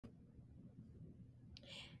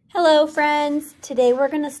Hello friends, today we're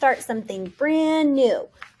going to start something brand new.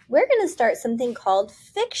 We're going to start something called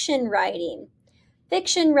fiction writing.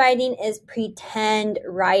 Fiction writing is pretend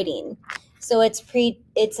writing. So it's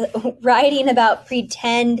writing about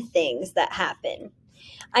pretend things that happen.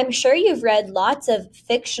 I'm sure you've read lots of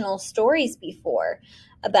fictional stories before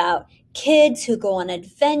about kids who go on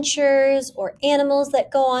adventures or animals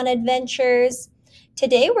that go on adventures.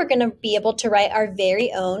 Today we're going to be able to write our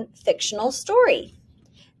very own fictional story.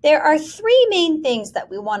 There are three main things that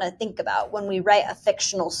we want to think about when we write a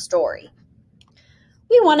fictional story.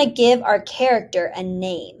 We want to give our character a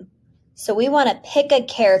name. So we want to pick a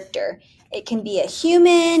character. It can be a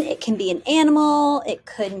human, it can be an animal, it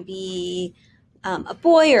could be a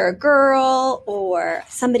boy or a girl, or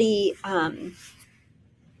somebody like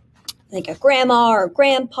a grandma or a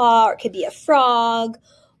grandpa, or it could be a frog,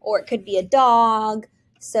 or it could be a dog.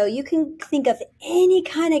 So you can think of any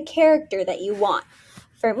kind of character that you want.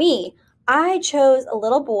 For me, I chose a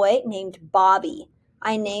little boy named Bobby.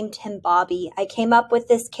 I named him Bobby. I came up with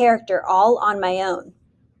this character all on my own.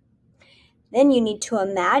 Then you need to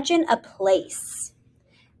imagine a place.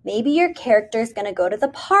 Maybe your character is going to go to the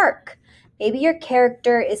park. Maybe your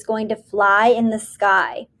character is going to fly in the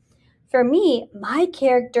sky. For me, my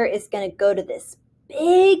character is going to go to this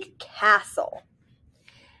big castle.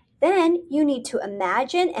 Then you need to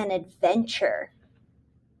imagine an adventure.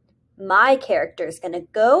 My character is going to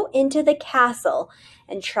go into the castle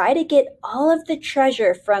and try to get all of the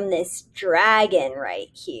treasure from this dragon right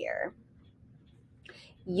here.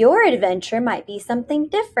 Your adventure might be something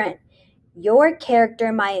different. Your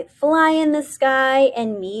character might fly in the sky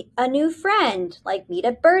and meet a new friend, like meet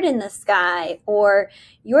a bird in the sky. Or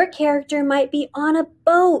your character might be on a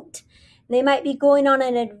boat. They might be going on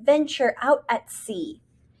an adventure out at sea.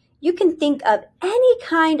 You can think of any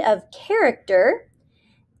kind of character,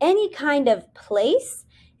 any kind of place,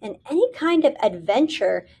 and any kind of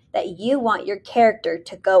adventure that you want your character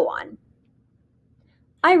to go on.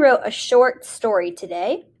 I wrote a short story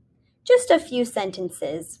today, just a few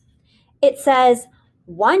sentences. It says,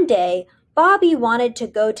 one day, Bobby wanted to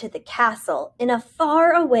go to the castle in a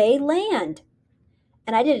faraway land.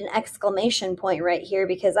 And I did an exclamation point right here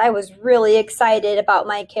because I was really excited about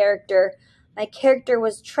my character. My character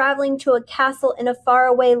was traveling to a castle in a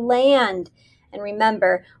faraway land. And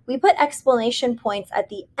remember, we put exclamation points at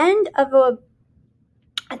the end of a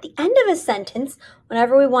sentence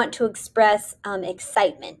whenever we want to express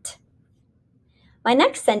excitement. My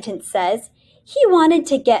next sentence says, he wanted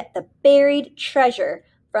to get the buried treasure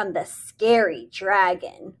from the scary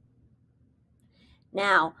dragon.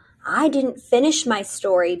 Now, I didn't finish my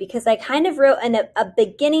story because I kind of wrote a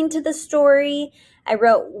beginning to the story. I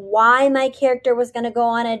wrote why my character was going to go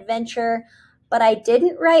on an adventure, but I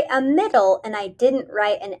didn't write a middle and I didn't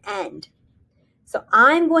write an end. So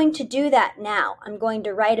I'm going to do that now. I'm going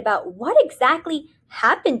to write about what exactly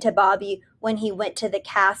happened to Bobby when he went to the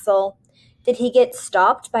castle. Did he get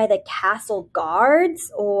stopped by the castle guards,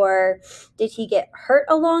 or did he get hurt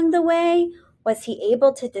along the way? Was he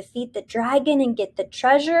able to defeat the dragon and get the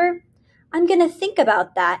treasure? I'm going to think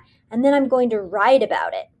about that, and then I'm going to write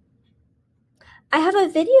about it. I have a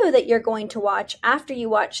video that you're going to watch after you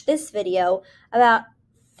watch this video about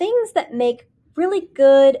things that make really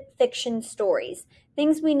good fiction stories,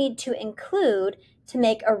 things we need to include to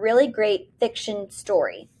make a really great fiction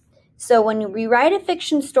story. So when we write a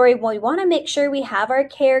fiction story, we want to make sure we have our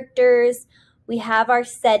characters, we have our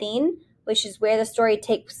setting, which is where the story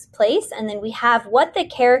takes place, and then we have what the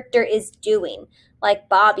character is doing, like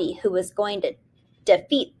Bobby, who was going to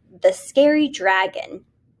defeat the scary dragon.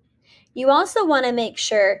 You also want to make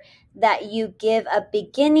sure that you give a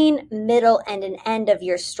beginning, middle, and an end of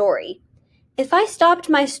your story. If I stopped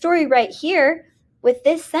my story right here with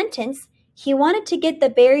this sentence, he wanted to get the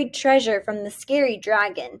buried treasure from the scary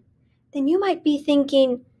dragon, then you might be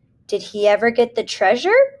thinking, did he ever get the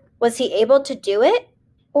treasure? Was he able to do it?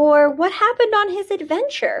 Or what happened on his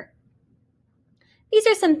adventure? These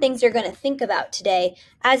are some things you're going to think about today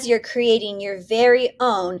as you're creating your very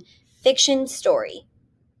own fiction story.